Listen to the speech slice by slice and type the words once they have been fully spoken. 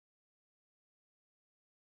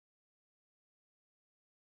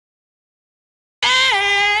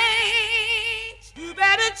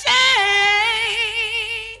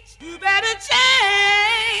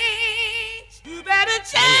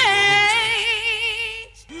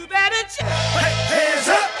Hands up, hands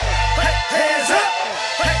up, hands up,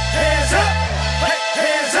 hands up,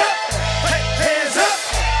 hands up, hands up,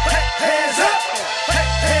 hands up,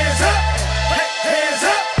 hands up, hands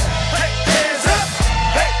up,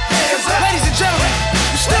 hands up. Ladies and gentlemen,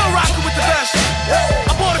 you're still rocking with the best.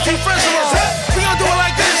 I brought a few friends along. We gonna do it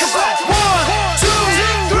like this. 1, 2,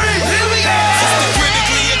 3, here we go.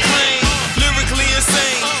 Critically acclaimed, lyrically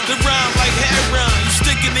insane. The rhyme like heroin, you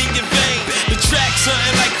sticking in your vein. The track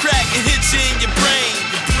something like crack, it hits you in your brain.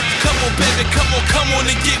 Come on, baby, come on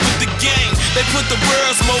and get with the game. They put the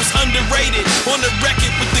world's most underrated on the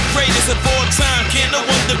record with the greatest of all time. Can't no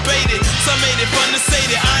one debate it. Some made it fun to say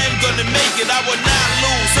that I am gonna make it. I will not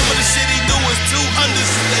lose. Some of the shit he do is too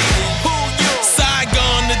understated. Who you?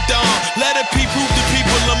 Saigon the dawn. Let it be prove to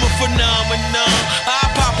people I'm a phenomenon. I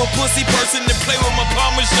pop a pussy person and play with my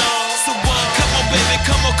Parmesan. So come on, baby,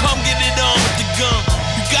 come get it on with the gun.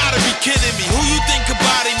 You gotta be kidding me. Who you think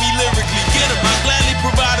about me lyrically? Get him. I gladly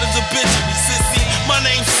provided the bitch of me, sissy. My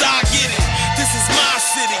name's Sai, get it. This is my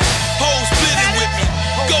city. Hoes splitting with me.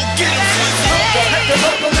 Go get him, Swizzy. Let the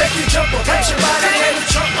local make you jump up. Put your body in the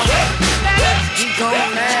trunk. You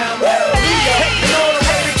gone now, and all the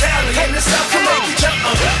way to Cali in the South can make you jump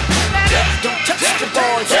up. Don't touch the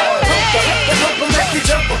ball, y'all. Let the local make you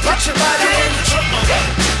jump up. Put your body in the trunk.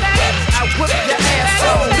 I whip your ass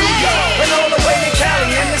on New York, and all the way to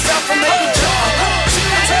Cali in the South can make you jump up.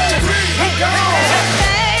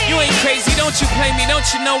 You ain't crazy, don't you play me, don't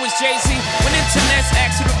you know it's Jay-Z? When internet's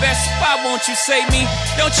asked who the best, why won't you say me?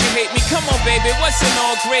 Don't you hate me? Come on, baby, what's in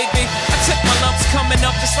all gravy? I took my lumps coming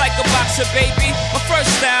up just like a boxer, baby. My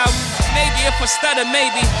first album, maybe if I stutter,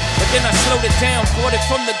 maybe. But then I slowed it down, brought it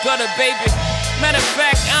from the gutter, baby. Matter of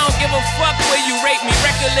fact, I don't give a fuck where you rate me.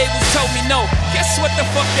 Record labels told me no, guess what the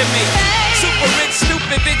fuck they made me? Super rich,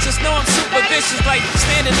 stupid bitches know I'm super vicious. Like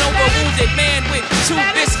standing over a wounded man with 2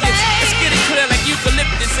 biscuits. Let's get it clear like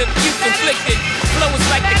eucalyptus if you conflict it. Flow is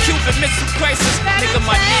like the Cuban Missile Crisis. Nigga,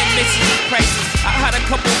 my near misses is crisis. I had a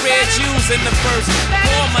couple rare Jews in the first. For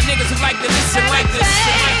all my niggas who like to listen like this.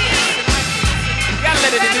 You gotta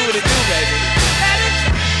let it do what it do, baby.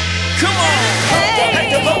 Come on. Let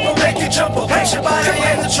the local make you jump up. Put your body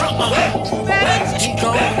in the trunk. You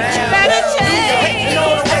gone now, and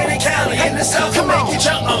all the way to Cali in the South can make you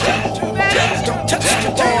jump up. Don't touch the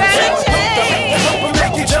ball, y'all. Let the local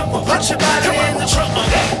make you jump up. Put your body in the trunk.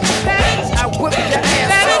 I whip your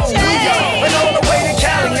ass on New York, and all the way to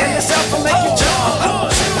Cali in the South can make you jump up.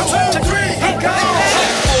 1, 2, 3, go.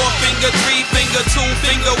 4 finger, 3 finger, 2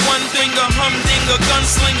 finger, 1 finger, humdinger,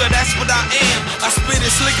 gunslinger, that's what I am. I spit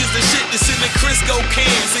as slick as the shit that's in the Crisco can.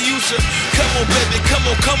 So you should come on, baby, come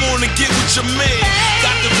on and get with your man.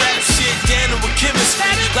 Got the rap shit down with chemistry.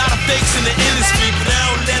 Lot of fakes in the industry, but I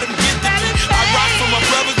don't let them get to me. I rock for my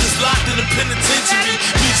brothers that's locked in the penitentiary.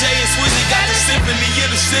 BJ and Swizzy got the symphony of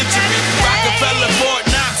the century. Rockefeller, Fort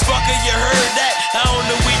Knox, fucker, you heard that? I don't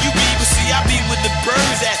know where you be, but see, I be with the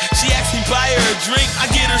birds at. She asked me buy her a drink, I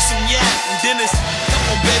get her some yak. And then it's, come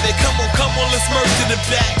on, baby, come on, let's merge to the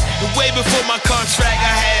back. And way before my contract,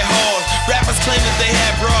 I had halls. Rappers claim that they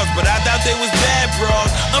had bras, but I doubt they was bad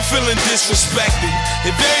bras. I'm feeling disrespected.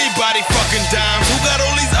 If everybody fucking dimes, who got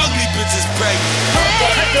all these ugly bitches pregnant?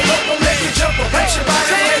 Let the local make you jump up. Put your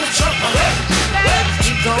body in the trunk.